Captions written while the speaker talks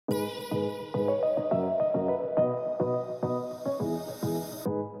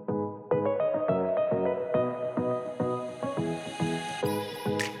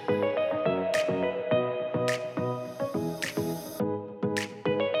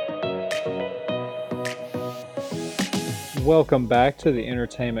Welcome back to the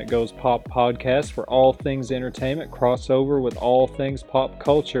Entertainment Goes Pop podcast, where all things entertainment crossover with all things pop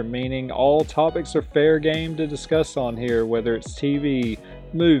culture, meaning all topics are fair game to discuss on here, whether it's TV,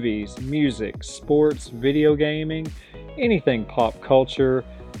 movies, music, sports, video gaming, anything pop culture.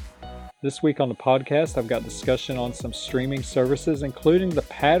 This week on the podcast, I've got discussion on some streaming services, including the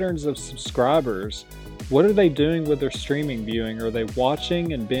patterns of subscribers. What are they doing with their streaming viewing? Are they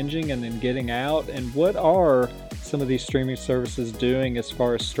watching and binging and then getting out? And what are some of these streaming services doing as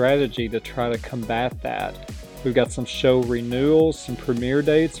far as strategy to try to combat that? We've got some show renewals, some premiere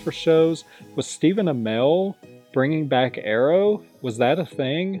dates for shows. Was Stephen Amell bringing back Arrow? Was that a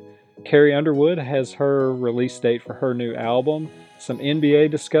thing? Carrie Underwood has her release date for her new album, some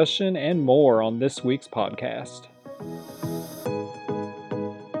NBA discussion, and more on this week's podcast.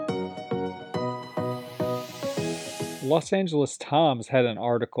 Los Angeles Times had an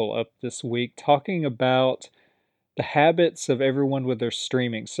article up this week talking about the habits of everyone with their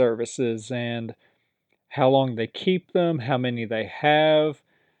streaming services and how long they keep them, how many they have.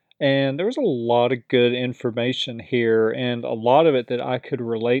 And there was a lot of good information here, and a lot of it that I could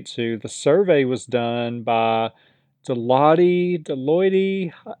relate to. The survey was done by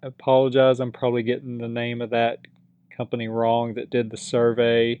Deloitte. I apologize, I'm probably getting the name of that company wrong that did the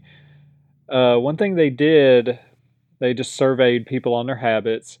survey. One thing they did, they just surveyed people on their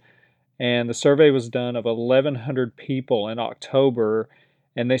habits, and the survey was done of 1,100 people in October,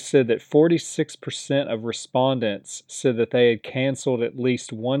 and they said that 46% of respondents said that they had canceled at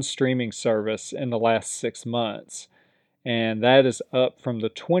least one streaming service in the last 6 months. And that is up from the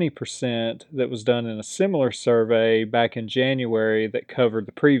 20% that was done in a similar survey back in January that covered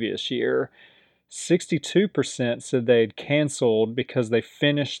the previous year. 62% said they had canceled because they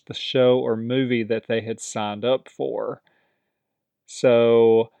finished the show or movie that they had signed up for.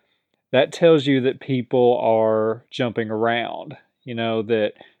 So that tells you that people are jumping around,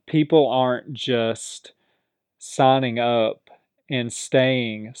 that people aren't just signing up and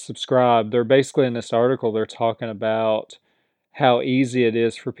staying subscribed. They're basically, in this article, they're talking about how easy it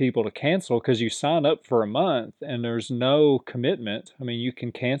is for people to cancel because you sign up for a month and there's no commitment. I mean, you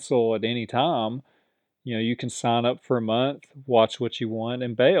can cancel at any time. You can sign up for a month, watch what you want,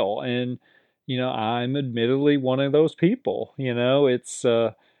 and bail. And, I'm admittedly one of those people. It's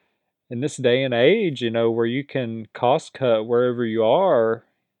in this day and age, where you can cost cut wherever you are,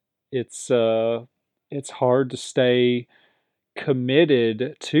 it's hard to stay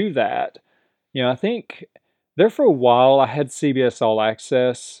committed to that. I think there for a while I had CBS All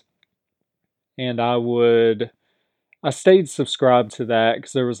Access, and I stayed subscribed to that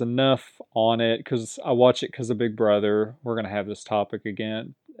because there was enough on it, because I watch it because of Big Brother. We're going to have this topic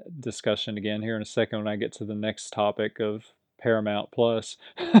again, discussion again here in a second when I get to the next topic of Paramount Plus.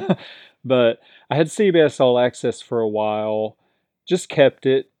 But I had CBS All Access for a while, just kept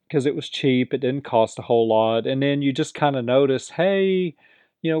it because it was cheap. It didn't cost a whole lot. And then you just kind of notice, hey,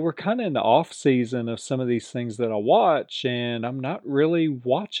 we're kind of in the off season of some of these things that I watch, and I'm not really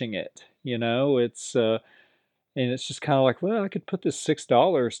watching it. And it's just kind of like, well, I could put this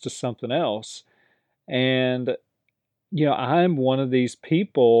 $6 to something else. And, I'm one of these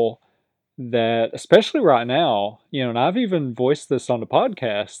people that, especially right now, and I've even voiced this on the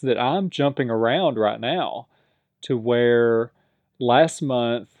podcast, that I'm jumping around right now to where last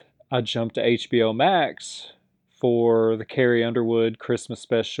month I jumped to HBO Max for the Carrie Underwood Christmas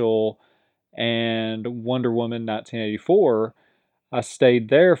special and Wonder Woman 1984. I stayed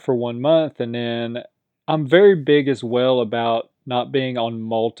there for 1 month, and then I'm very big as well about not being on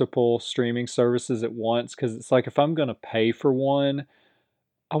multiple streaming services at once, because it's like if I'm going to pay for one,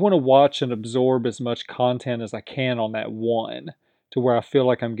 I want to watch and absorb as much content as I can on that one, to where I feel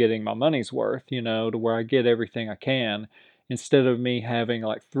like I'm getting my money's worth, to where I get everything I can, instead of me having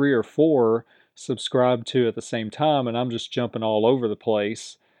like 3 or 4 subscribed to at the same time and I'm just jumping all over the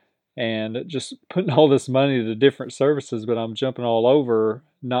place and just putting all this money to different services, but I'm jumping all over,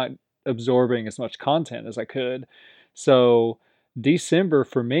 not absorbing as much content as I could. So December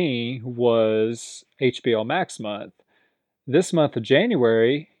for me was HBO Max month. This month of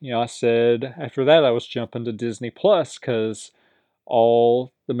January, I said after that I was jumping to Disney Plus because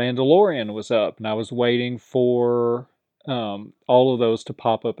all The Mandalorian was up, and I was waiting for all of those to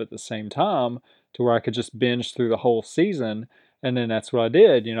pop up at the same time to where I could just binge through the whole season. And then that's what I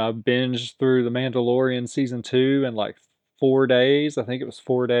did. I binged through The Mandalorian season 2 in like 4 days. I think it was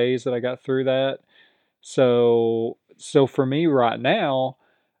 4 days that I got through that. So for me right now,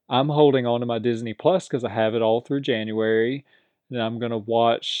 I'm holding on to my Disney Plus because I have it all through January. And I'm going to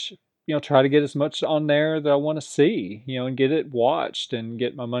watch, try to get as much on there that I want to see, and get it watched and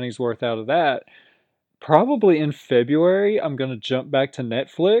get my money's worth out of that. Probably in February, I'm gonna jump back to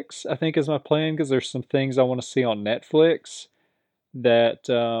Netflix, I think is my plan, because there's some things I want to see on Netflix that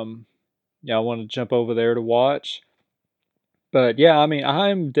yeah, I want to jump over there to watch. But yeah, I mean,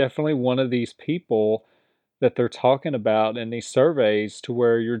 I'm definitely one of these people that they're talking about in these surveys to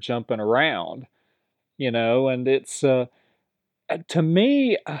where you're jumping around, and it's to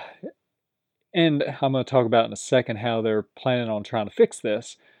me, and I'm going to talk about in a second how they're planning on trying to fix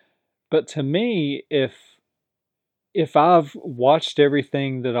this. But to me, if I've watched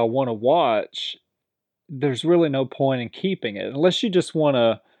everything that I want to watch, there's really no point in keeping it unless you just want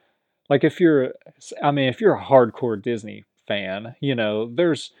to, like, if you're a hardcore Disney fan,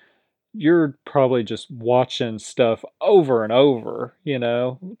 you're probably just watching stuff over and over,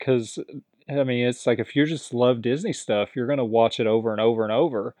 because I mean, it's like if you just love Disney stuff, you're going to watch it over and over and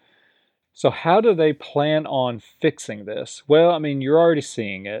over. So, how do they plan on fixing this? Well, I mean, you're already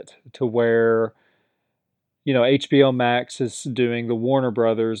seeing it to where, HBO Max is doing the Warner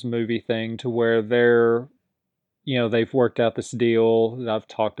Brothers movie thing to where they've worked out this deal that I've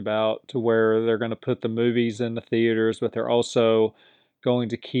talked about to where they're going to put the movies in the theaters, but they're also going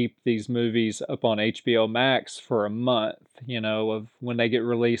to keep these movies up on HBO Max for a month. Of when they get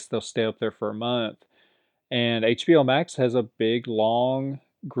released, they'll stay up there for a month. And HBO Max has a big, long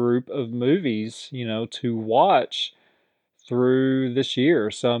group of movies, to watch through this year.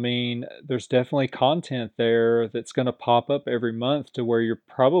 So, I mean, there's definitely content there that's going to pop up every month to where you're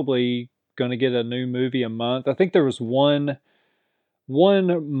probably going to get a new movie a month. I think there was one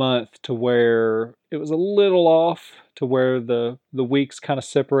month to where it was a little off to where the weeks kind of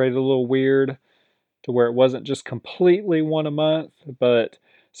separated a little weird to where it wasn't just completely one a month. But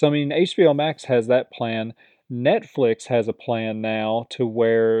so, I mean, HBO Max has that plan. Netflix has a plan now to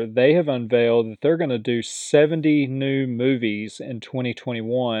where they have unveiled that they're going to do 70 new movies in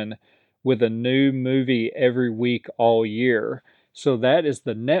 2021 with a new movie every week all year. So that is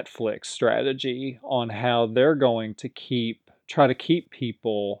the Netflix strategy on how they're going to try to keep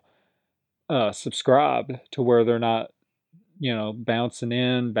people subscribed to where they're not, bouncing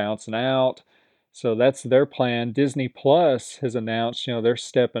in, bouncing out. So that's their plan. Disney Plus has announced, they're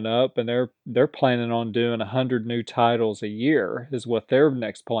stepping up and they're planning on doing 100 new titles a year is what their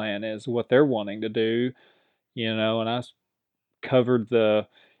next plan is, what they're wanting to do, and I covered the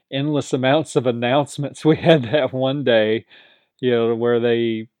endless amounts of announcements we had that one day, where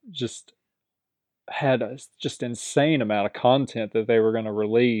they just had a just insane amount of content that they were going to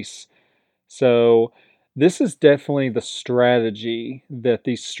release. So this is definitely the strategy that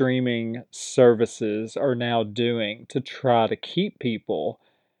these streaming services are now doing to try to keep people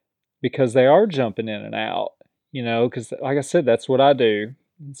because they are jumping in and out, because like I said, that's what I do.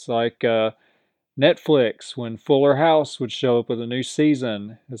 It's like Netflix, when Fuller House would show up with a new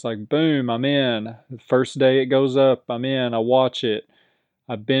season, it's like, boom, I'm in. The first day it goes up, I'm in, I watch it.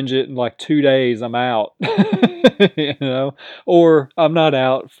 I binge it in like 2 days, I'm out. you know, or I'm not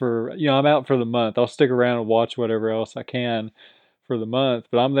out for, I'm out for the month. I'll stick around and watch whatever else I can for the month,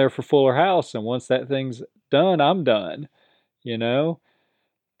 but I'm there for Fuller House. And once that thing's done, I'm done, you know?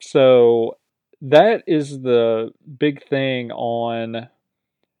 So that is the big thing on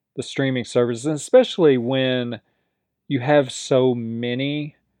the streaming services, and especially when you have so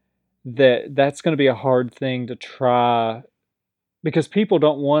many that's going to be a hard thing to try because people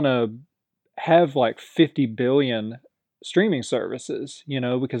don't want to have like 50 billion streaming services,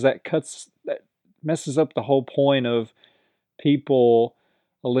 because that messes up the whole point of people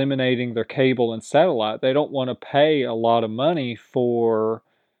eliminating their cable and satellite. They don't want to pay a lot of money for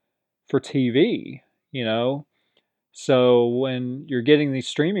TV, you know. So when you're getting these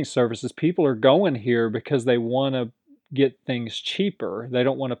streaming services, people are going here because they want to get things cheaper. They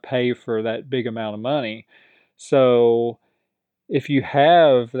don't want to pay for that big amount of money. So if you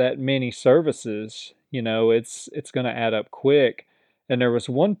have that many services, it's going to add up quick. And there was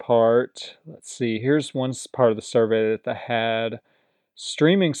one part, let's see, here's one part of the survey that they had.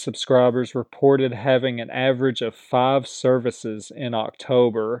 Streaming subscribers reported having an average of 5 services in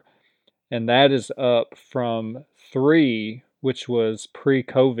October, and that is up from 3, which was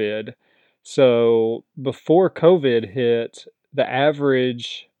pre-COVID. So before COVID hit, the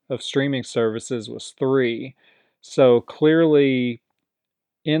average of streaming services was 3. So clearly,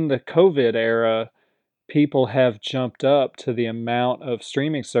 in the COVID era, people have jumped up to the amount of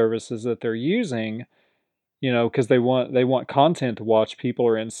streaming services that they're using, because they want content to watch. People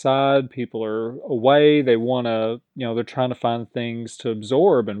are inside, people are away, they want to, they're trying to find things to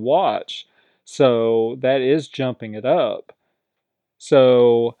absorb and watch. So that is jumping it up.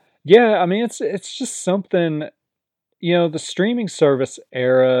 So, yeah, I mean it's just something, the streaming service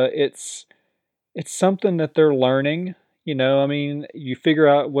era, it's something that they're learning. I mean, you figure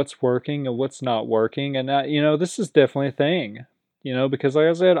out what's working and what's not working, and this is definitely a thing. Because like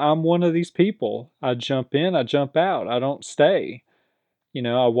I said, I'm one of these people. I jump in, I jump out, I don't stay.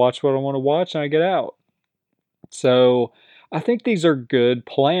 I watch what I want to watch and I get out. So I think these are good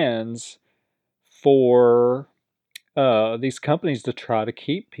plans for these companies to try to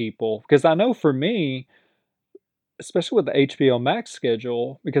keep people. Because I know for me, especially with the HBO Max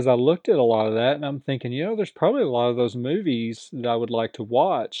schedule, because I looked at a lot of that and I'm thinking, there's probably a lot of those movies that I would like to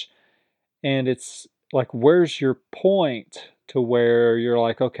watch. And it's like, where's your point to where you're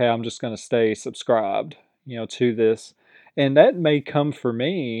like, okay, I'm just going to stay subscribed, to this. And that may come for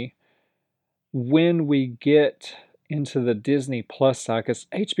me when we get into the Disney Plus side, because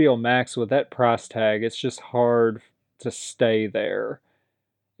HBO Max with that price tag, it's just hard to stay there.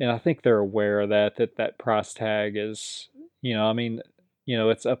 And I think they're aware of that price tag is, I mean,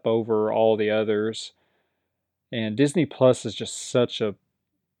 it's up over all the others. And Disney Plus is just such a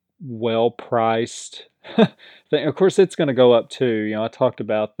well priced thing. Of course, it's going to go up too. I talked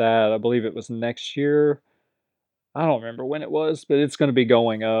about that. I believe it was next year. I don't remember when it was, but it's going to be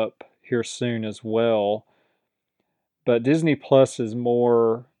going up here soon as well. But Disney Plus is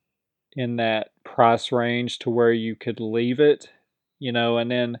more in that price range to where you could leave it,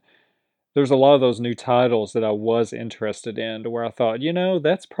 and then there's a lot of those new titles that I was interested in to where I thought,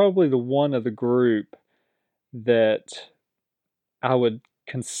 that's probably the one of the group that I would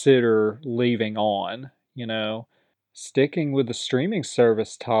consider leaving on, Sticking with the streaming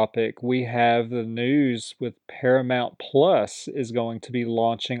service topic, we have the news with Paramount Plus is going to be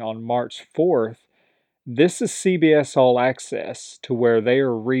launching on March 4th. This is CBS All Access, to where they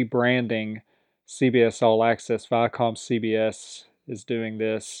are rebranding CBS All Access. Viacom CBS is doing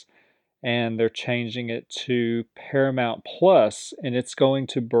this, and they're changing it to Paramount Plus, and it's going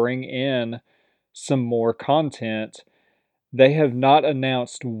to bring in some more content. They have not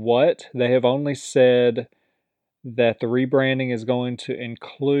announced what, they have only said that the rebranding is going to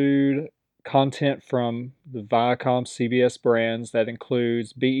include content from the Viacom CBS brands. That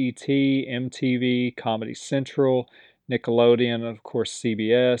includes BET, MTV, Comedy Central, Nickelodeon, and of course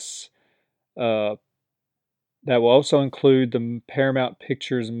CBS. Uh, that will also include the Paramount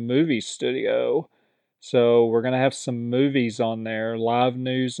Pictures movie studio. So we're going to have some movies on there, live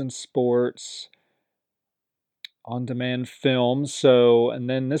news and sports, on-demand films. So, and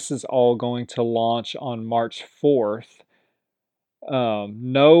then this is all going to launch on March 4th.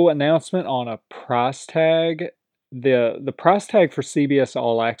 No announcement on a price tag. The price tag for CBS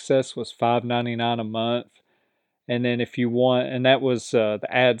All Access was $5.99 a month. And then if you want, and that was the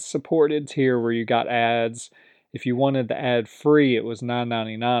ad supported tier where you got ads. If you wanted the ad free, it was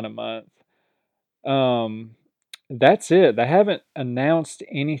 $9.99 a month. Um, that's it. They haven't announced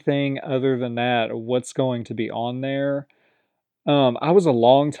anything other than that, what's going to be on there. I was a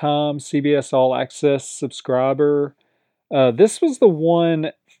long time CBS All Access subscriber. This was the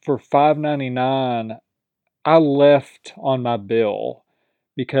one for $5.99 I left on my bill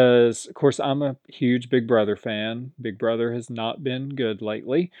because, of course, I'm a huge Big Brother fan. Big Brother has not been good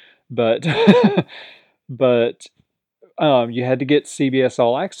lately, but but you had to get CBS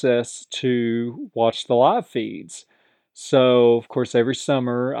All Access to watch the live feeds. So, of course, every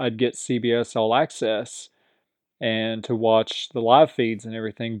summer I'd get CBS All Access and to watch the live feeds and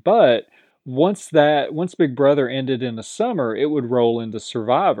everything. But once Big Brother ended in the summer, it would roll into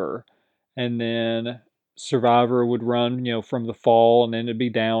Survivor, and then Survivor would run, from the fall, and then it'd be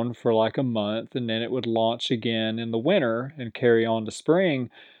down for like a month, and then it would launch again in the winter and carry on to spring.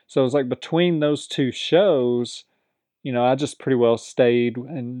 So it was like between those two shows, I just pretty well stayed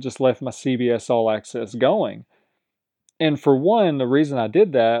and just left my CBS All Access going. And for one, the reason I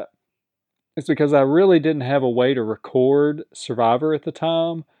did that is because I really didn't have a way to record Survivor at the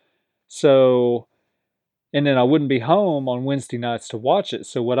time. So, and then I wouldn't be home on Wednesday nights to watch it.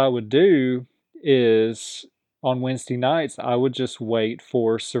 So, what I would do is on Wednesday nights, I would just wait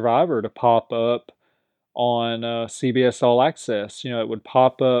for Survivor to pop up on CBS All Access. It would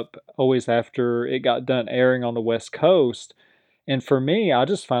pop up always after it got done airing on the West Coast. And for me, I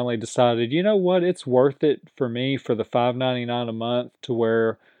just finally decided, you know what, it's worth it for me for the $5.99 a month to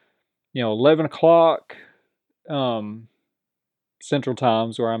where 11 o'clock um, Central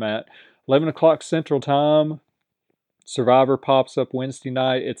Time's where I'm at. 11 o'clock Central Time, Survivor pops up Wednesday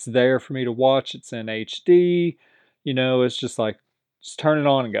night. It's there for me to watch. It's in HD. It's just like, just turn it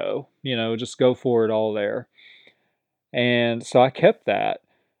on and go. Just go for it all there. And so I kept that.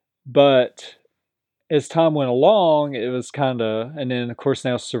 But as time went along, it was kind of, and then of course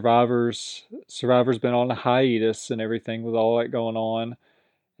now Survivor's been on a hiatus and everything with all that going on.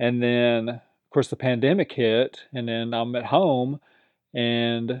 And then course, the pandemic hit, and then I'm at home,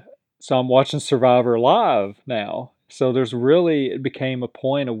 and so I'm watching Survivor live now. So it became a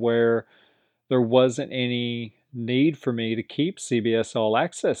point of where there wasn't any need for me to keep CBS All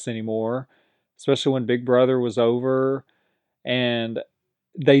Access anymore, especially when Big Brother was over. And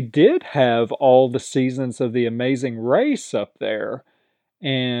they did have all the seasons of The Amazing Race up there.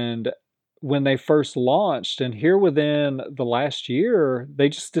 And when they first launched, and here within the last year, they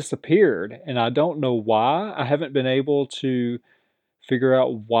just disappeared. And I don't know why. I haven't been able to figure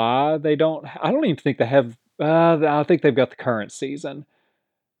out why they don't. I don't even think they have. I think they've got the current season.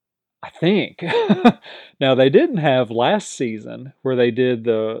 I think. Now they didn't have last season where they did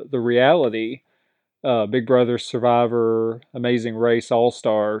the reality Big Brother, Survivor, Amazing Race, All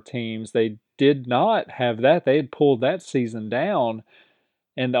Star teams. They did not have that. They had pulled that season down,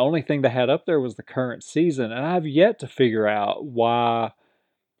 and the only thing they had up there was the current season. And I've yet to figure out why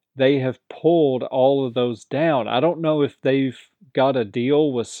they have pulled all of those down. I don't know if they've got a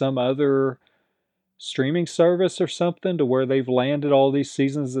deal with some other streaming service or something to where they've landed all these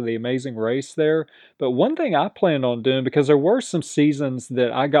seasons of The Amazing Race there. But one thing I planned on doing, because there were some seasons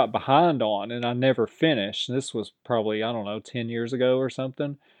that I got behind on and I never finished. This was probably, I don't know, 10 years ago or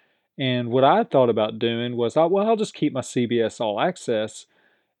something. And what I thought about doing was, I'll just keep my CBS All Access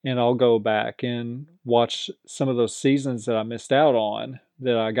and I'll go back and watch some of those seasons that I missed out on,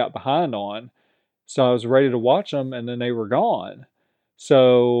 that I got behind on. So I was ready to watch them, and then they were gone.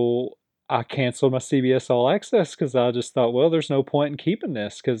 So I canceled my CBS All Access because I just thought, well, there's no point in keeping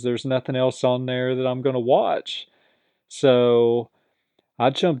this because there's nothing else on there that I'm going to watch. So I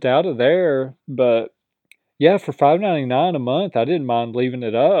jumped out of there. But yeah, for $5.99 a month, I didn't mind leaving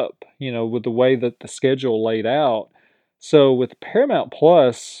it up, with the way that the schedule laid out. So with Paramount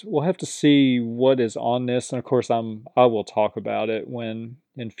Plus, we'll have to see what is on this, and of course, I will talk about it when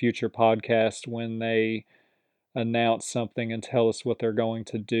in future podcasts when they announce something and tell us what they're going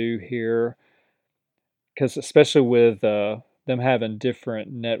to do here. Because especially with them having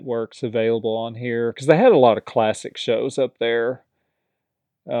different networks available on here, because they had a lot of classic shows up there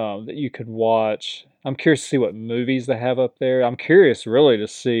that you could watch. I'm curious to see what movies they have up there. I'm curious really to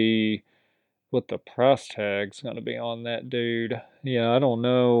see what the price tag's going to be on that dude. Yeah, I don't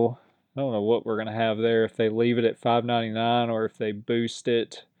know. I don't know what we're going to have there, if they leave it at $5.99 or if they boost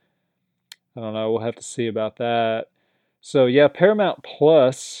it. I don't know. We'll have to see about that. So yeah, Paramount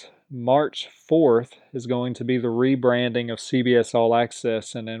Plus, March 4th is going to be the rebranding of CBS All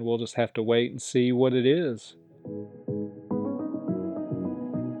Access, and then we'll just have to wait and see what it is.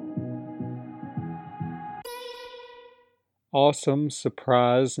 Awesome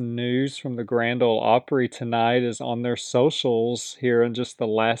surprise news from the Grand Ole Opry tonight is on their socials here in just the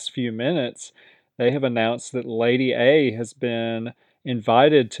last few minutes. They have announced that Lady A has been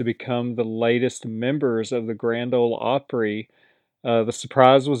invited to become the latest members of the Grand Ole Opry. The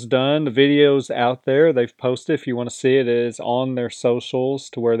surprise was done. The video's out there. They've posted. If you want to see it, it is on their socials,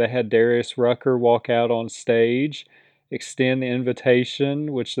 to where they had Darius Rucker walk out on stage, extend the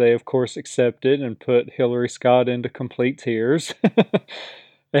invitation, which they, of course, accepted, and put Hillary Scott into complete tears.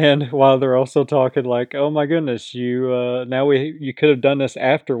 And while they're also talking like, "Oh my goodness, you could have done this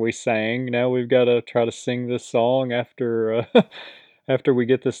after we sang. Now we've got to try to sing this song after after we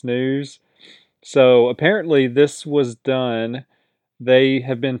get this news." So apparently this was done. They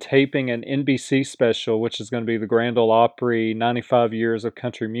have been taping an NBC special, which is going to be the Grand Ole Opry 95 Years of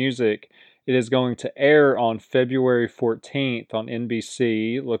Country Music. It is going to air on February 14th on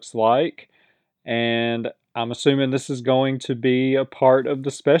NBC, looks like. And I'm assuming this is going to be a part of the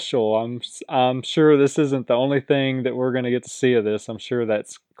special. I'm sure this isn't the only thing that we're going to get to see of this. I'm sure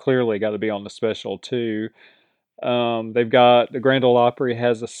that's clearly got to be on the special too. They've got the Grand Ole Opry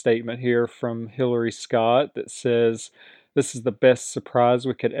has a statement here from Hillary Scott that says, "This is the best surprise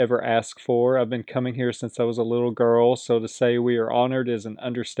we could ever ask for. I've been coming here since I was a little girl, so to say we are honored is an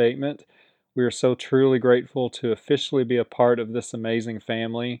understatement. We are so truly grateful to officially be a part of this amazing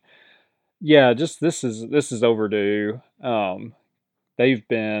family." Yeah, just this is overdue. They've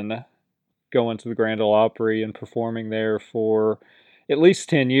been going to the Grand Ole Opry and performing there for at least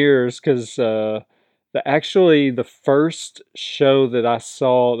 10 years, because the first show that I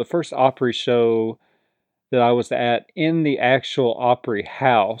saw, the first Opry show that I was at in the actual Opry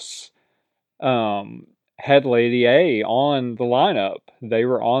house, um, had Lady A on the lineup. They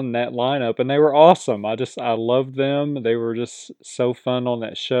were on that lineup and they were awesome. I loved them. They were just so fun on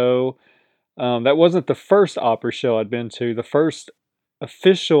that show. That wasn't the first Opry show I'd been to. The first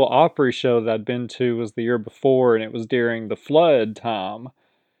official Opry show that I'd been to was the year before, and it was during the flood time.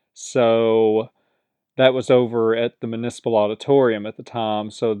 So that was over at the Municipal Auditorium at the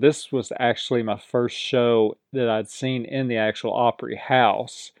time. So this was actually my first show that I'd seen in the actual Opry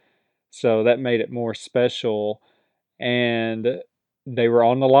House. So that made it more special. And they were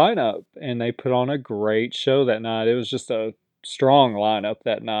on the lineup and they put on a great show that night. It was just a strong lineup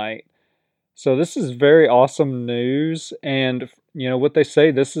that night. So this is very awesome news. And, what they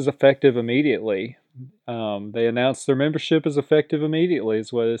say, this is effective immediately. They announced their membership is effective immediately,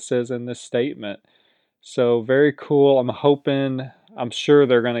 is what it says in this statement. So very cool. I'm sure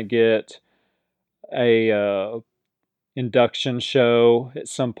they're going to get a induction show at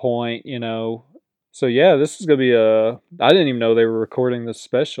some point. So yeah, this is going to be I didn't even know they were recording this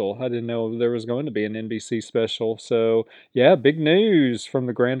special. I didn't know there was going to be an NBC special. So yeah, big news from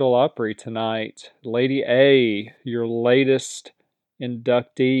the Grand Ole Opry tonight. Lady A, your latest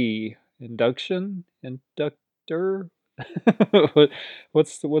inductee. Induction? Inductor?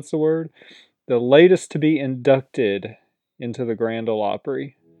 What's the word? The latest to be inducted into the Grand Ole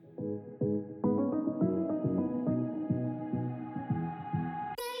Opry.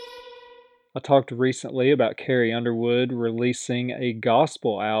 I talked recently about Carrie Underwood releasing a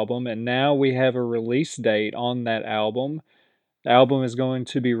gospel album, and now we have a release date on that album. The album is going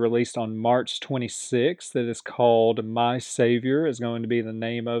to be released on March 26th. It is called My Savior, is going to be the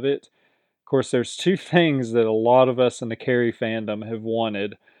name of it. Of course, there's two things that a lot of us in the Carrie fandom have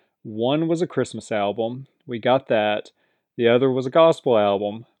wanted. One was a Christmas album. We got that. The other was a gospel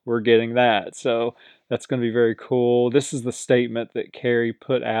album. We're getting that. So that's going to be very cool. This is the statement that Carrie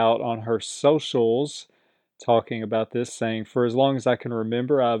put out on her socials talking about this, saying, "For as long as I can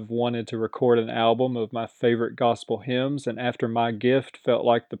remember, I've wanted to record an album of my favorite gospel hymns, and after my gift felt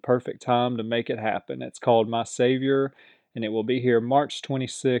like the perfect time to make it happen. It's called My Savior, and it will be here March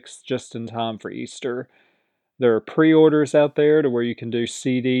 26th, just in time for Easter." There are pre-orders out there to where you can do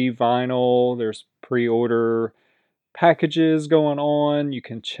CD, vinyl. There's pre-order packages going on. You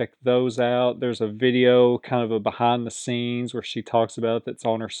can check those out. There's a video, kind of a behind the scenes, where she talks about it, that's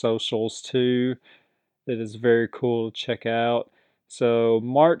on her socials too. That is very cool to check out. So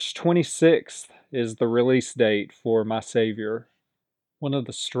March 26th is the release date for My Savior. One of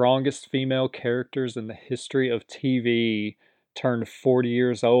the strongest female characters in the history of TV turned 40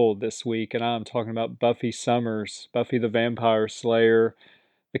 years old this week, and I'm talking about Buffy Summers, Buffy the Vampire Slayer.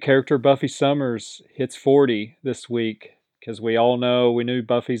 The character Buffy Summers hits 40 this week because we knew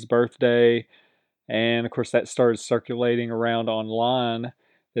Buffy's birthday, and of course that started circulating around online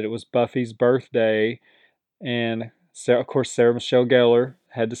that it was Buffy's birthday. And so, of course, Sarah Michelle Gellar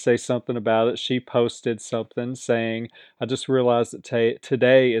had to say something about it. She posted something saying, "I just realized that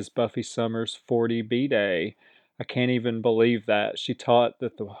today is Buffy Summers' 40B day. I can't even believe that." She taught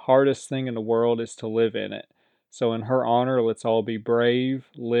that the hardest thing in the world is to live in it. So, in her honor, let's all be brave,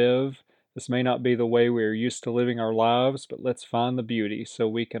 live. This may not be the way we are used to living our lives, but let's find the beauty so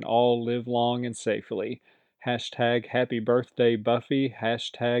we can all live long and safely. Hashtag happy birthday, Buffy.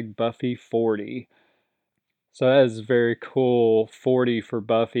 Hashtag Buffy40. So that is very cool. 40 for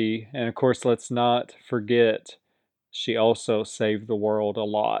Buffy. And of course, let's not forget she also saved the world a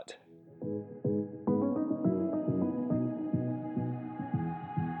lot.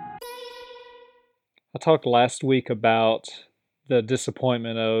 I talked last week about the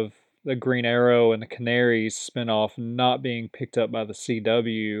disappointment of the Green Arrow and the Canaries spinoff not being picked up by the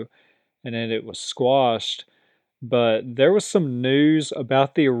CW, and then it was squashed. But there was some news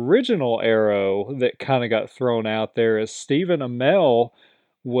about the original Arrow that kind of got thrown out there, as Stephen Amell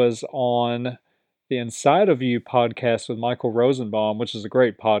was on the Inside of You podcast with Michael Rosenbaum, which is a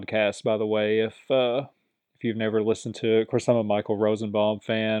great podcast, by the way. If you've never listened to it, of course, I'm a Michael Rosenbaum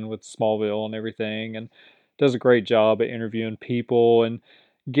fan with Smallville and everything, and does a great job at interviewing people and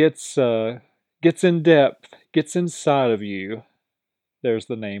gets in depth, gets inside of you. There's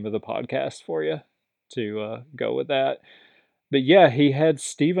the name of the podcast for you to go with that. But yeah, he had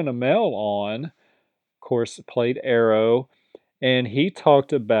Stephen Amell on, of course, played Arrow, and he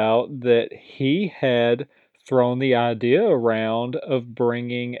talked about that he had thrown the idea around of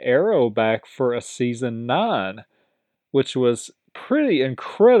bringing Arrow back for a season 9, which was pretty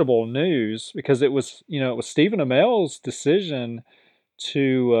incredible news because it was Stephen Amell's decision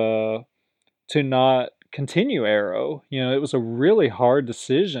to not continue Arrow. It was a really hard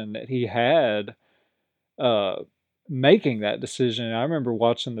decision that he had uh, making that decision. I remember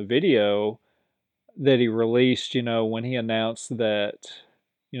watching the video that he released, when he announced that,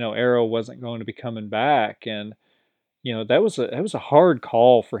 Arrow wasn't going to be coming back, and that was a hard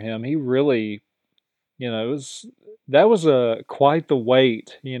call for him. He really, it was that was a quite the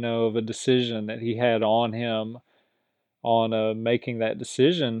weight, of a decision that he had on him on making that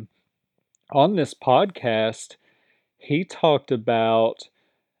decision. on this podcast, he talked about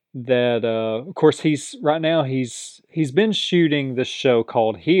that of course he's right now he's been shooting this show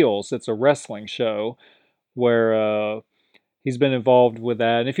called Heels. It's a wrestling show where he's been involved with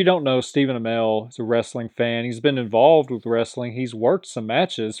that. And if you don't know, Stephen Amell is a wrestling fan. He's been involved with wrestling. He's worked some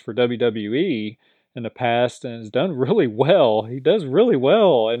matches for WWE in the past and has done really well. He does really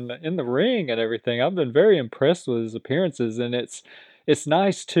well in the ring and everything. I've been very impressed with his appearances, and it's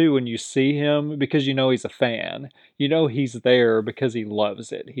nice too when you see him because you know he's a fan. You know he's there because he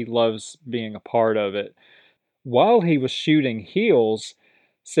loves it. He loves being a part of it. While he was shooting Heels,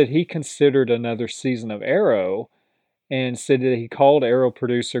 said he considered another season of Arrow and said that he called Arrow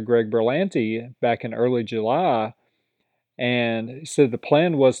producer Greg Berlanti back in early July, and he said the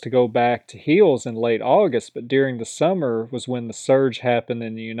plan was to go back to Heels in late August, but during the summer was when the surge happened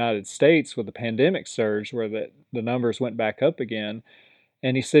in the United States with the pandemic surge where the numbers went back up again.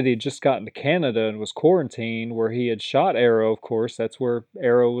 And he said he'd just gotten to Canada and was quarantined where he had shot Arrow, of course. That's where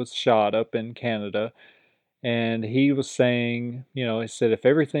Arrow was shot, up in Canada. And he was saying, he said if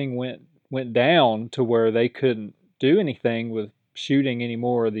everything went down to where they couldn't do anything with shooting any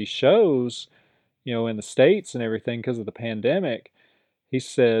more of these shows, in the States and everything because of the pandemic, he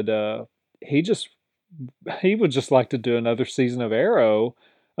said he just he would just like to do another season of Arrow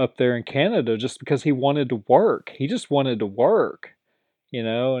up there in Canada just because he wanted to work. He just wanted to work,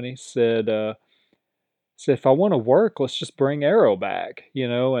 and he said if I want to work, let's just bring Arrow back,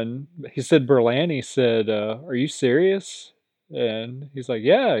 and he said Berlanti said, are you serious? And he's like,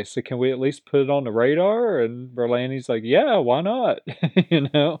 yeah. He said, can we at least put it on the radar? And Berlanti's like, yeah, why not? you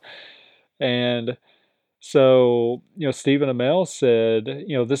know? And so, Stephen Amell said,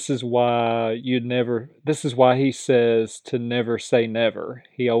 this is why he says to never say never.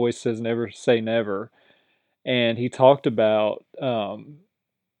 He always says never say never. And he talked about,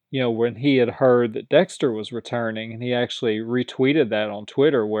 when he had heard that Dexter was returning, and he actually retweeted that on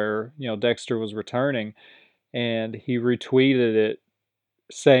Twitter where, Dexter was returning, and he retweeted it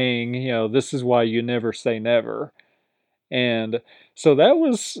saying, this is why you never say never. And so that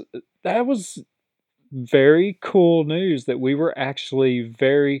was very cool news that we were actually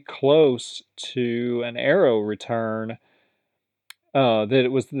very close to an Arrow return. That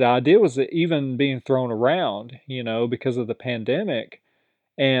it was the idea was that even being thrown around, because of the pandemic.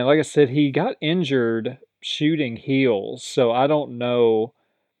 And like I said, he got injured shooting Heels, so I don't know.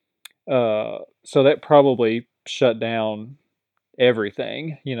 So that probably shut down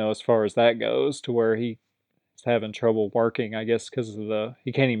everything, as far as that goes, to where he's having trouble working, I guess, because of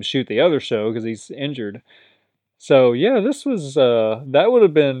he can't even shoot the other show because he's injured. So yeah, this was that would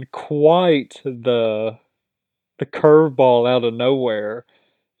have been quite the curveball out of nowhere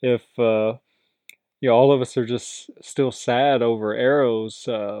if all of us are just still sad over Arrow's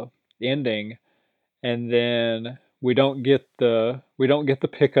ending, and then we don't get the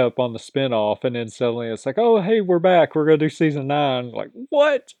pickup on the spinoff, and then suddenly it's like, oh hey, we're back, we're gonna do season 9. Like,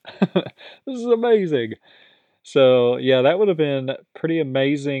 what? This is amazing. So yeah, that would have been pretty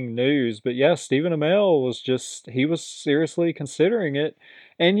amazing news. But yeah, Stephen Amell he was seriously considering it.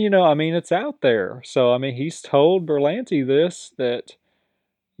 And I mean, it's out there. So I mean, he's told Berlanti this, that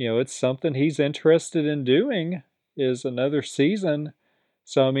it's something he's interested in doing, is another season.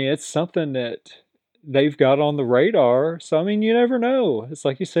 So I mean, it's something that they've got on the radar. So I mean, you never know. It's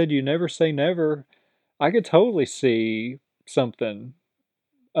like you said, you never say never. I could totally see something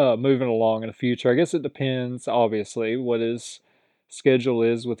moving along in the future. I guess it depends, obviously, what his schedule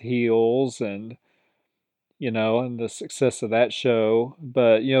is with Heels, and the success of that show.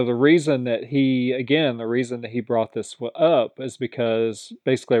 But the reason that he brought this up is because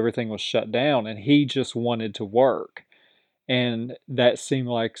basically everything was shut down, and he just wanted to work, and that seemed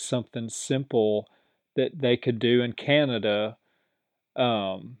like something simple that they could do in Canada.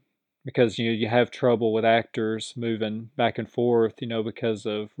 Um, because you have trouble with actors moving back and forth, because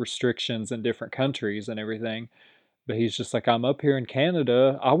of restrictions in different countries and everything. But he's just like, I'm up here in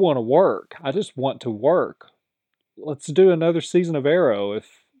Canada. I want to work. I just want to work. Let's do another season of Arrow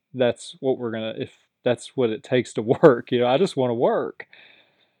if that's what it takes to work. I just want to work.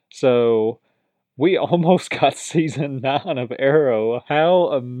 So we almost got season 9 of Arrow.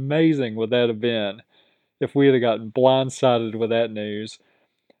 How amazing would that have been if we had gotten blindsided with that news?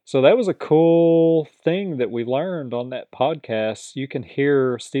 So that was a cool thing that we learned on that podcast. You can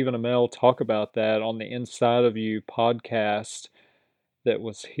hear Stephen Amell talk about that on the Inside of You podcast that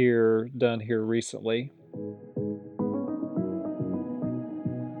was done here recently.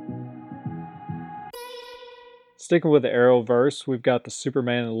 Sticking with the Arrowverse, we've got the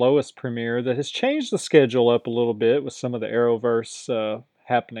Superman and Lois premiere that has changed the schedule up a little bit with some of the Arrowverse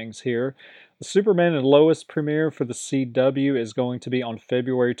happenings here. The Superman and Lois premiere for the CW is going to be on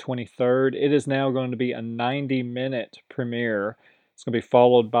February 23rd. It is now going to be a 90-minute premiere. It's going to be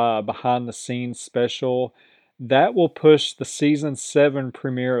followed by a behind the scenes special. That will push the season 7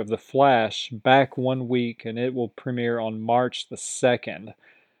 premiere of The Flash back 1 week, and it will premiere on March the 2nd.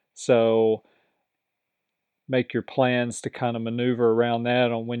 So make your plans to kind of maneuver around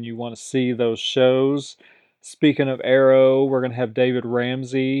that on when you want to see those shows. Speaking of Arrow, we're going to have David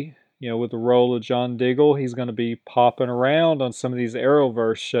Ramsey, with the role of John Diggle. He's going to be popping around on some of these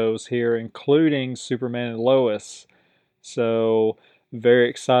Arrowverse shows here, including Superman and Lois. So, very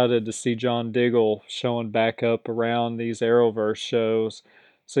excited to see John Diggle showing back up around these Arrowverse shows.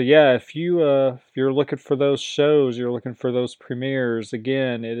 So yeah, if you're looking for those shows, you're looking for those premieres.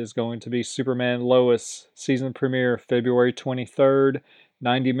 Again, it is going to be Superman Lois season premiere February 23rd,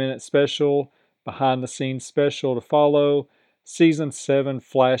 90-minute special, behind the scenes special to follow. Season 7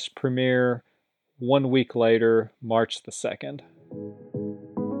 Flash premiere 1 week later, March the 2nd.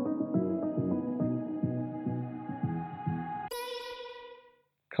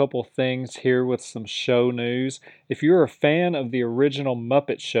 Couple things here with some show news. If you're a fan of the original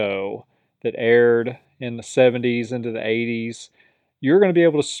Muppet Show that aired in the 70s into the 80s, you're going to be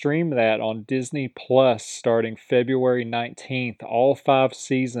able to stream that on Disney Plus starting February 19th. All 5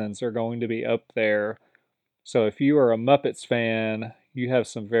 seasons are going to be up there. So if you are a Muppets fan, you have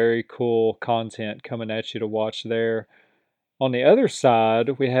some very cool content coming at you to watch there. On the other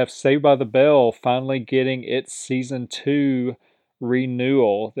side, we have Saved by the Bell finally getting its season 2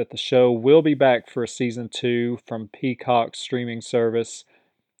 renewal, that the show will be back for a season 2 from Peacock streaming service.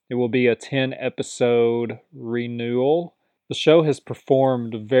 It will be a 10-episode renewal. The show has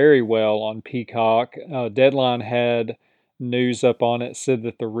performed very well on Peacock. Deadline had news up on it, said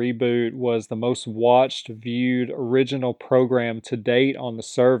that the reboot was the most watched, viewed original program to date on the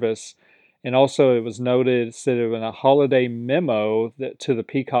service. And also, it was noted, said in a holiday memo that to the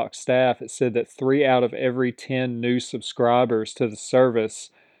Peacock staff, it said that 3 out of every 10 new subscribers to the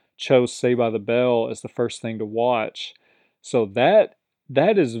service chose Saved by the Bell as the first thing to watch. So that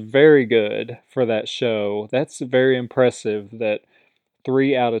is very good for that show. That's very impressive that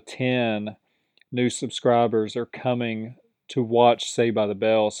 3 out of 10 new subscribers are coming to watch Saved by the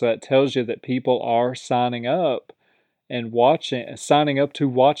Bell. So that tells you that people are signing up and signing up to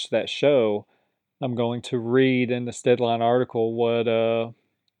watch that show. I'm going to read in this Deadline article what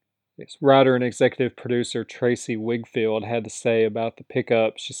writer and executive producer Tracy Wigfield had to say about the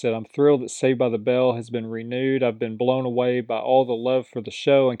pickup. She said, "I'm thrilled that Saved by the Bell has been renewed. I've been blown away by all the love for the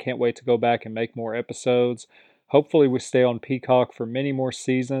show and can't wait to go back and make more episodes. Hopefully we stay on Peacock for many more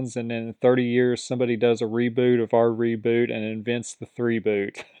seasons, and then in 30 years somebody does a reboot of our reboot and invents the three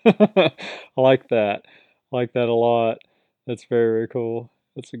boot." I like that. I like that a lot. That's very, very cool.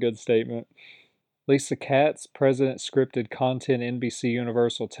 That's a good statement. Lisa Katz, president scripted content NBC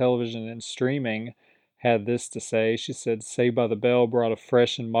Universal Television and Streaming, had this to say. She said, "Saved by the Bell brought a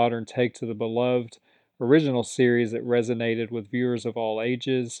fresh and modern take to the beloved original series that resonated with viewers of all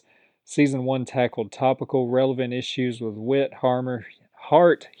ages. Season 1 tackled topical, relevant issues with wit,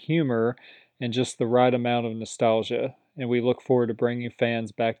 heart, humor, and just the right amount of nostalgia. And we look forward to bringing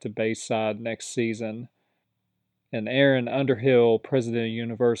fans back to Bayside next season." And Aaron Underhill, president of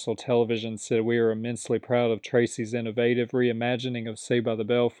Universal Television, said, "We are immensely proud of Tracy's innovative reimagining of Saved by the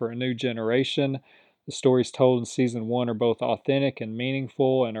Bell for a new generation. The stories told in season 1 are both authentic and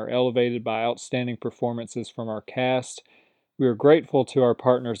meaningful and are elevated by outstanding performances from our cast. We are grateful to our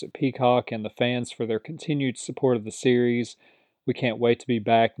partners at Peacock and the fans for their continued support of the series. We can't wait to be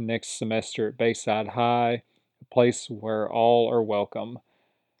back next semester at Bayside High, a place where all are welcome."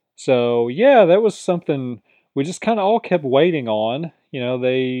 So yeah, that was something we just kind of all kept waiting on.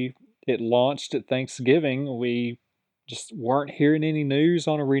 It launched at Thanksgiving. We just weren't hearing any news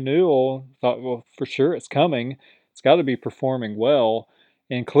on a renewal. Thought, well, for sure it's coming. It's got to be performing well,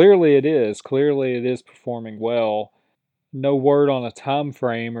 and clearly it is. Clearly it is performing well. No word on a time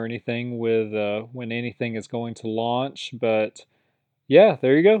frame or anything with when anything is going to launch, but yeah,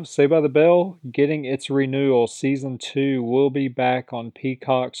 there you go. Saved by the Bell getting its renewal. Season 2 will be back on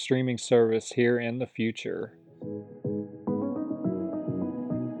Peacock streaming service here in the future.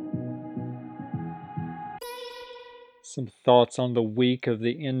 Some thoughts on the week of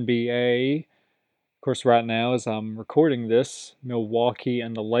the NBA. Of course, right now, as I'm recording this, Milwaukee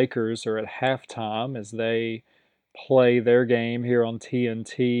and the Lakers are at halftime as they play their game here on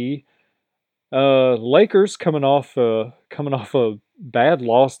TNT. Lakers coming off a bad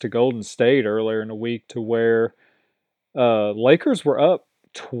loss to Golden State earlier in the week, to where Lakers were up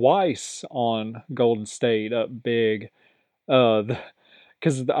twice on Golden State, up big. Uh,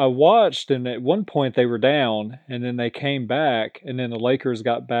 because I watched, and at one point they were down, and then they came back, and then the Lakers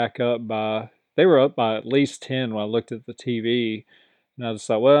got back up by, they were up by at least 10 when I looked at the TV. And I just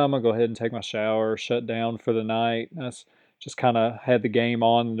thought, well, I'm going to go ahead and take my shower, shut down for the night. That's just kind of had the game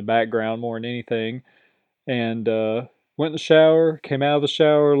on in the background more than anything. And went in the shower, came out of the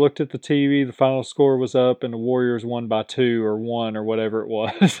shower, looked at the TV. The final score was up, and the Warriors won by 2 or 1 or whatever it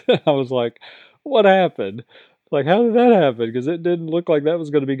was. I was like, what happened? Like, how did that happen? Because it didn't look like that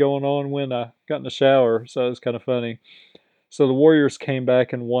was going to be going on when I got in the shower. So it was kind of funny. So the Warriors came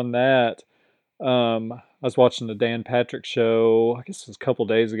back and won that. I was watching the Dan Patrick show, I guess it was a couple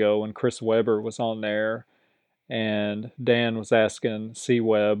days ago when Chris Webber was on there, and Dan was asking C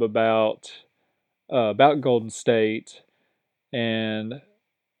Webb about Golden State, and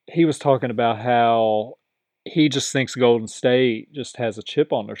he was talking about how he just thinks Golden State just has a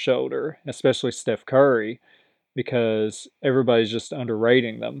chip on their shoulder, especially Steph Curry, because everybody's just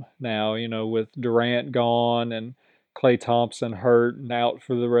underrating them now, with Durant gone and Klay Thompson hurt and out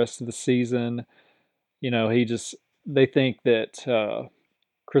for the rest of the season. He just, they think that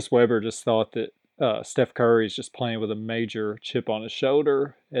Chris Webber just thought that Steph Curry is just playing with a major chip on his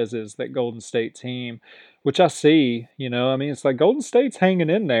shoulder, as is that Golden State team, which I see. I mean, it's like Golden State's hanging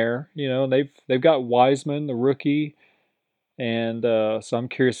in there. And they've got Wiseman, the rookie, and so I'm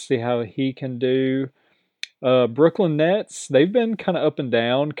curious to see how he can do. Brooklyn Nets, they've been kind of up and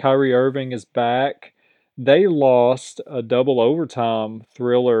down. Kyrie Irving is back. They lost a double overtime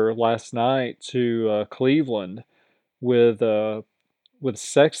thriller last night to Cleveland with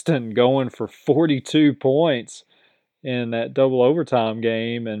Sexton going for 42 points in that double overtime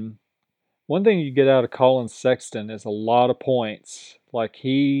game. And one thing you get out of Colin Sexton is a lot of points. Like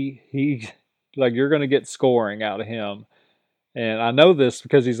he like you're going to get scoring out of him. And I know this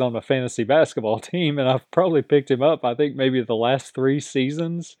because he's on my fantasy basketball team, and I've probably picked him up, I think, maybe the last 3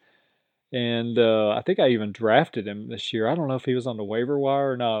 seasons. And I think I even drafted him this year. I don't know if he was on the waiver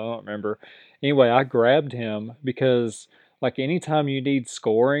wire or not. I don't remember. Anyway, I grabbed him because, like, anytime you need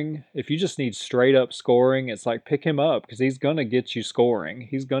scoring, if you just need straight up scoring, it's like pick him up because he's going to get you scoring.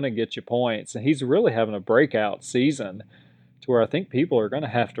 He's going to get you points. And he's really having a breakout season to where I think people are going to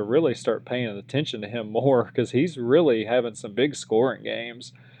have to really start paying attention to him more because he's really having some big scoring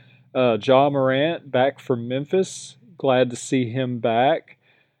games. Ja Morant back from Memphis. Glad to see him back.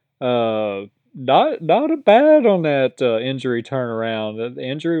 Not a bad on that injury turnaround. The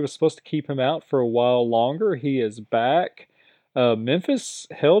injury was supposed to keep him out for a while longer. He is back. Memphis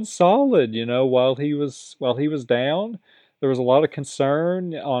held solid, while he was down. There was a lot of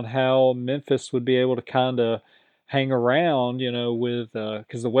concern on how Memphis would be able to kind of hang around, with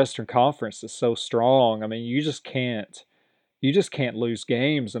because the Western Conference is so strong. I mean, you just can't lose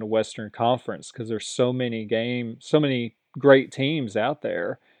games in a Western Conference because there's so many great teams out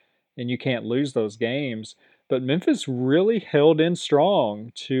there, and you can't lose those games. But Memphis really held in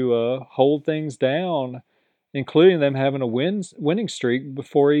strong to hold things down, including them having a winning streak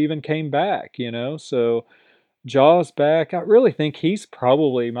before he even came back. So Ja's back. I really think he's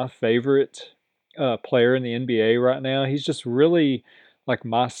probably my favorite player in the NBA right now. He's just really like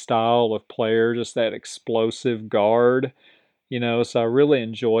my style of player, just that explosive guard. So I really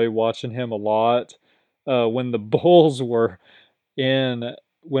enjoy watching him a lot. When the Bulls were in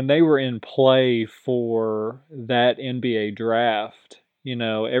when they were in play for that NBA draft,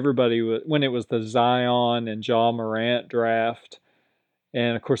 everybody was when it was the Zion and Ja Morant draft,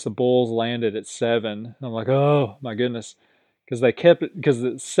 and of course the Bulls landed at 7. I'm like, oh my goodness, because they kept it because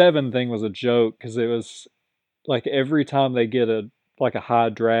the 7 thing was a joke because it was like every time they get a high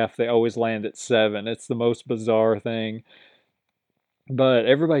draft, they always land at 7. It's the most bizarre thing. But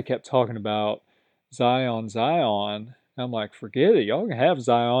everybody kept talking about Zion, Zion. I'm like, forget it. Y'all can have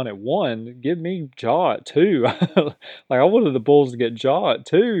Zion at 1. Give me Ja at 2. Like, I wanted the Bulls to get Ja at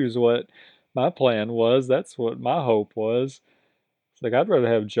 2 is what my plan was. That's what my hope was. It's like, I'd rather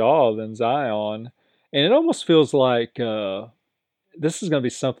have Ja than Zion. And it almost feels like this is going to be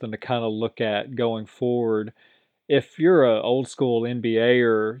something to kind of look at going forward. If you're a old school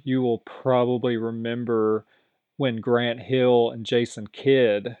NBAer, you will probably remember when Grant Hill and Jason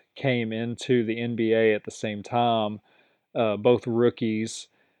Kidd came into the NBA at the same time, both rookies,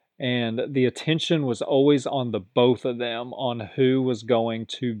 and the attention was always on the both of them on who was going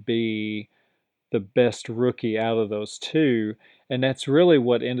to be the best rookie out of those two. And that's really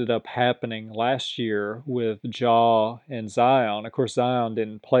what ended up happening last year with Ja and Zion. Of course, Zion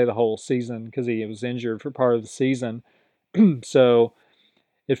didn't play the whole season because he was injured for part of the season. So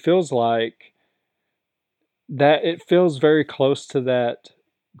it feels like that it feels very close to that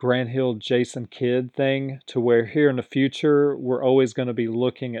Grant Hill, Jason Kidd thing to where here in the future we're always going to be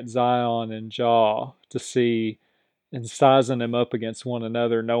looking at Zion and Jaw to see and sizing them up against one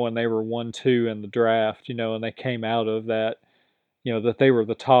another, knowing they were 1-2 in the draft, and they came out of that, that they were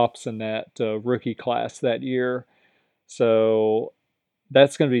the tops in that rookie class that year. So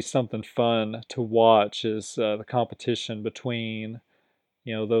that's going to be something fun to watch is the competition between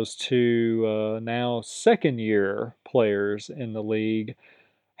those two now second year players in the league.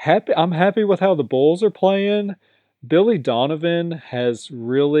 I'm happy with how the Bulls are playing. Billy Donovan has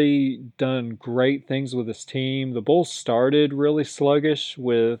really done great things with his team. The Bulls started really sluggish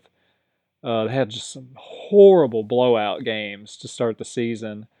with they had just some horrible blowout games to start the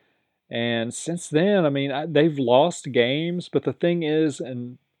season. And since then, I mean, they've lost games, but the thing is,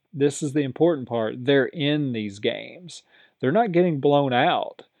 and this is the important part, they're in these games. They're not getting blown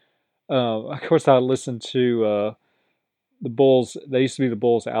out. Of course, I listened to the Bulls. They used to be the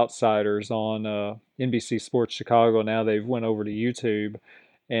Bulls Outsiders on NBC Sports Chicago. Now they've went over to YouTube,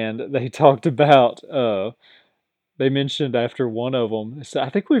 and they talked about. They mentioned after one of them, I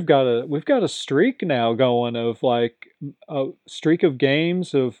think we've got a streak now going of like a streak of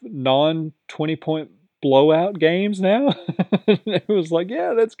games of non 20 point blowout games now. It was like,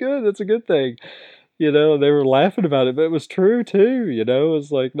 yeah, that's good. That's a good thing. They were laughing about it, but it was true too. It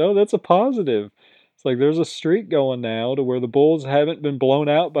was like, no, that's a positive. It's like there's a streak going now to where the Bulls haven't been blown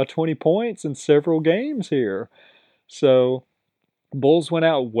out by 20 points in several games here. So Bulls went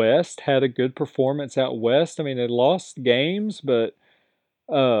out west, had a good performance out west. I mean, they lost games, but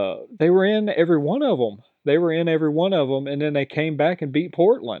they were in every one of them. They were in every one of them, and then they came back and beat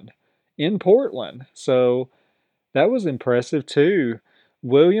Portland in Portland. So that was impressive too.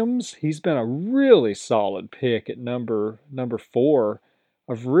 Williams, he's been a really solid pick at number 4.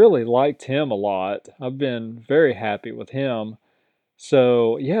 I've really liked him a lot. I've been very happy with him.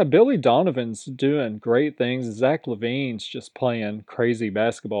 So yeah, Billy Donovan's doing great things. Zach Levine's just playing crazy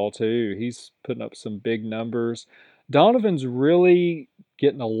basketball too. He's putting up some big numbers. Donovan's really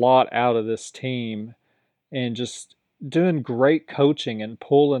getting a lot out of this team and just doing great coaching and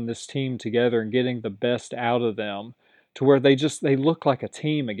pulling this team together and getting the best out of them to where they look like a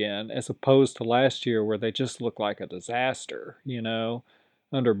team again as opposed to last year where they just looked like a disaster.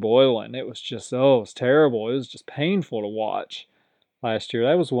 Under Boylan. It was just it was terrible. It was just painful to watch last year.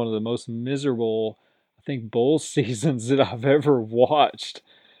 That was one of the most miserable, I think, Bulls seasons that I've ever watched.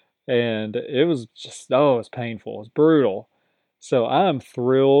 And it was just, it was painful. It was brutal. So I'm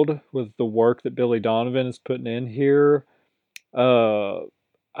thrilled with the work that Billy Donovan is putting in here. Uh,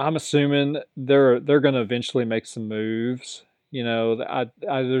 I'm assuming they're going to eventually make some moves.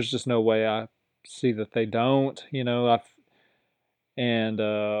 There's just no way I see that they don't. And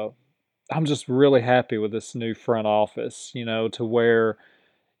I'm just really happy with this new front office. To where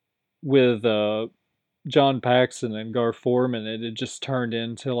with John Paxson and Gar Forman, it had just turned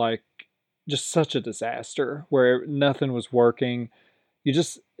into like just such a disaster where nothing was working. It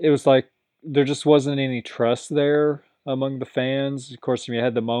was like there just wasn't any trust there among the fans. Of course, we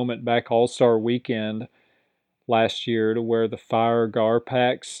had the moment back All Star Weekend last year to where the Fire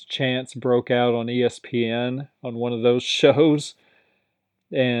Garpax chants broke out on ESPN on one of those shows,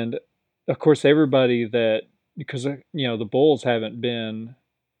 and of course everybody that because the Bulls haven't been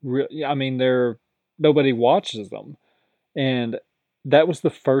I mean they're nobody watches them, and that was the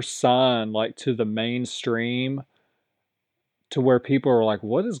first sign like to the mainstream to where people are like,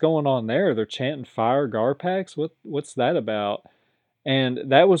 what is going on there? They're chanting Fire Garpax. What's that about? And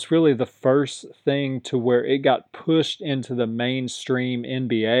that was really the first thing to where it got pushed into the mainstream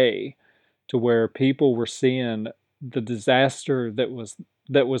NBA to where people were seeing the disaster that was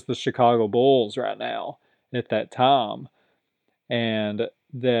the Chicago Bulls right now at that time, and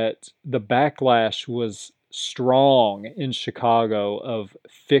that the backlash was strong in Chicago of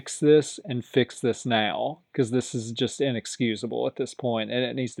fix this and fix this now because this is just inexcusable at this point and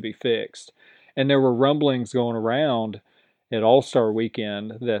it needs to be fixed. And there were rumblings going around at All-Star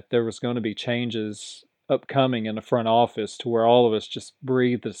Weekend that there was going to be changes upcoming in the front office to where all of us just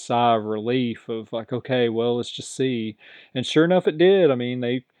breathed a sigh of relief of like, okay, well, let's just see. And sure enough, it did. I mean,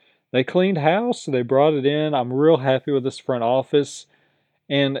 they cleaned house, they brought it in. I'm real happy with this front office.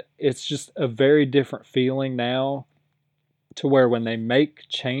 And it's just a very different feeling now to where when they make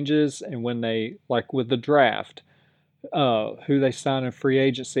changes and when they, like with the draft, who they sign in free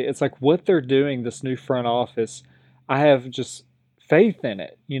agency, it's like what they're doing, this new front office, I have just faith in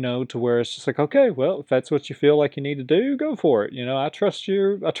it, to where it's just like, okay, well, if that's what you feel like you need to do, go for it. I trust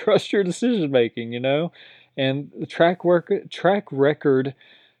your decision making. And the track record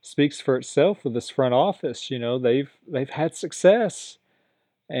speaks for itself with this front office. They've had success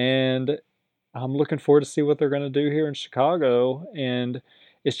And I'm looking forward to see what they're going to do here in Chicago. And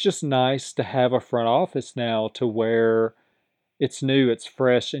it's just nice to have a front office now to where it's new, it's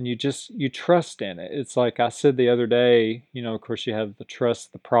fresh, and you trust in it. It's like I said the other day, of course you have the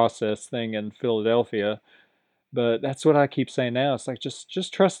trust the process thing in Philadelphia, but that's what I keep saying now. It's like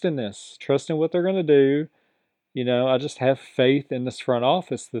just trust in this. Trust in what they're going to do. I just have faith in this front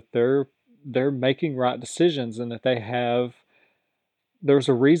office that they're making right decisions and that there's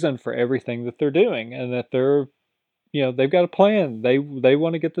a reason for everything that they're doing and that they've got a plan. They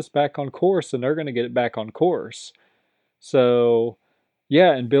want to get this back on course and they're going to get it back on course. So,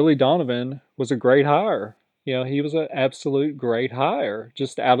 yeah, and Billy Donovan was a great hire. He was an absolute great hire,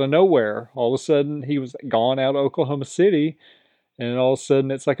 just out of nowhere. All of a sudden, he was gone out of Oklahoma City, and all of a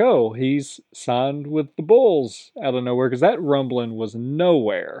sudden, it's like, oh, he's signed with the Bulls out of nowhere, because that rumbling was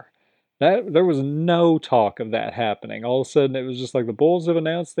nowhere. There was no talk of that happening. All of a sudden, it was just like the Bulls have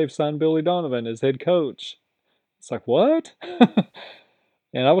announced they've signed Billy Donovan as head coach. It's like, what?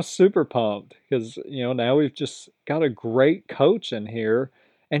 And I was super pumped because, now we've just got a great coach in here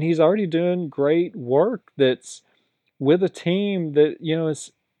and he's already doing great work that's with a team that,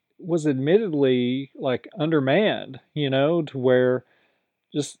 was admittedly like undermanned, to where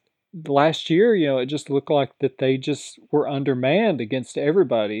just last year, it just looked like that they just were undermanned against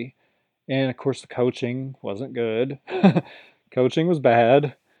everybody. And of course, the coaching wasn't good. Coaching was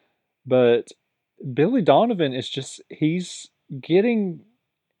bad. But Billy Donovan he's getting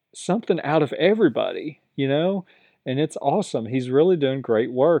something out of everybody. And it's awesome. He's really doing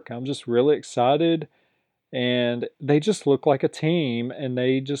great work. I'm just really excited and they just look like a team and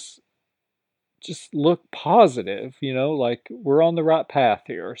they just look positive, like we're on the right path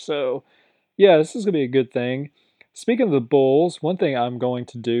here. So, yeah, this is going to be a good thing. Speaking of the Bulls, one thing I'm going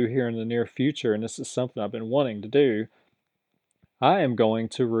to do here in the near future, and this is something I've been wanting to do, I am going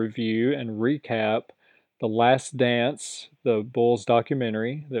to review and recap The Last Dance, the Bulls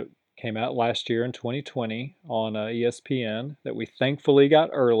documentary that came out last year in 2020 on ESPN that we thankfully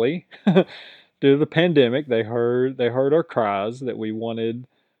got early due to the pandemic. They heard our cries that we wanted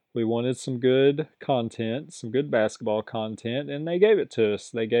some good content, some good basketball content, and they gave it to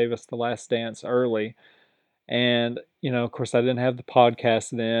us. They gave us The Last Dance early. And, of course I didn't have the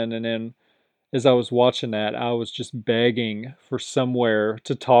podcast then, and then as I was watching that, I was just begging for somewhere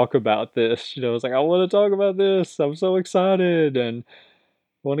to talk about this. I was like, I want to talk about this. I'm so excited and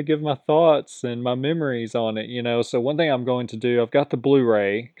I want to give my thoughts and my memories on it. So one thing I'm going to do, I've got the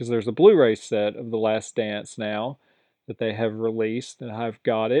Blu-ray because there's a Blu-ray set of The Last Dance now that they have released and I've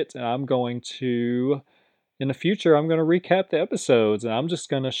got it. And in the future, I'm going to recap the episodes and I'm just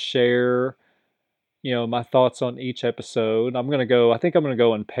going to share my thoughts on each episode. I think I'm gonna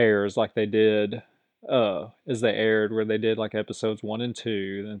go in pairs like they did as they aired, where they did like episodes 1 and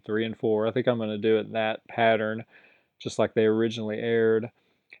 2, then 3 and 4. I think I'm gonna do it in that pattern, just like they originally aired.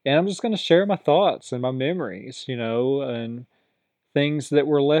 And I'm just gonna share my thoughts and my memories, and things that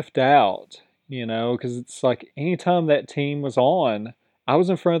were left out, because it's like anytime that team was on, I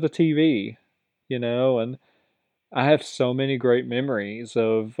was in front of the TV, and I have so many great memories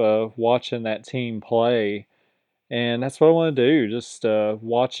of watching that team play, and that's what I want to do. Just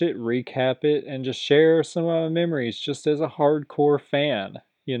watch it, recap it, and just share some of my memories just as a hardcore fan,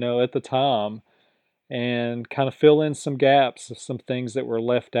 at the time, and kind of fill in some gaps of some things that were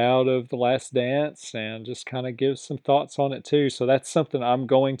left out of The Last Dance and just kind of give some thoughts on it too. So that's something I'm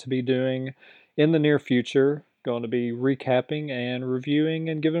going to be doing in the near future. Going to be recapping and reviewing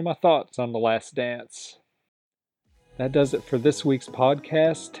and giving my thoughts on The Last Dance. That does it for this week's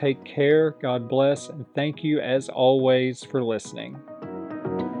podcast. Take care, God bless, and thank you as always for listening.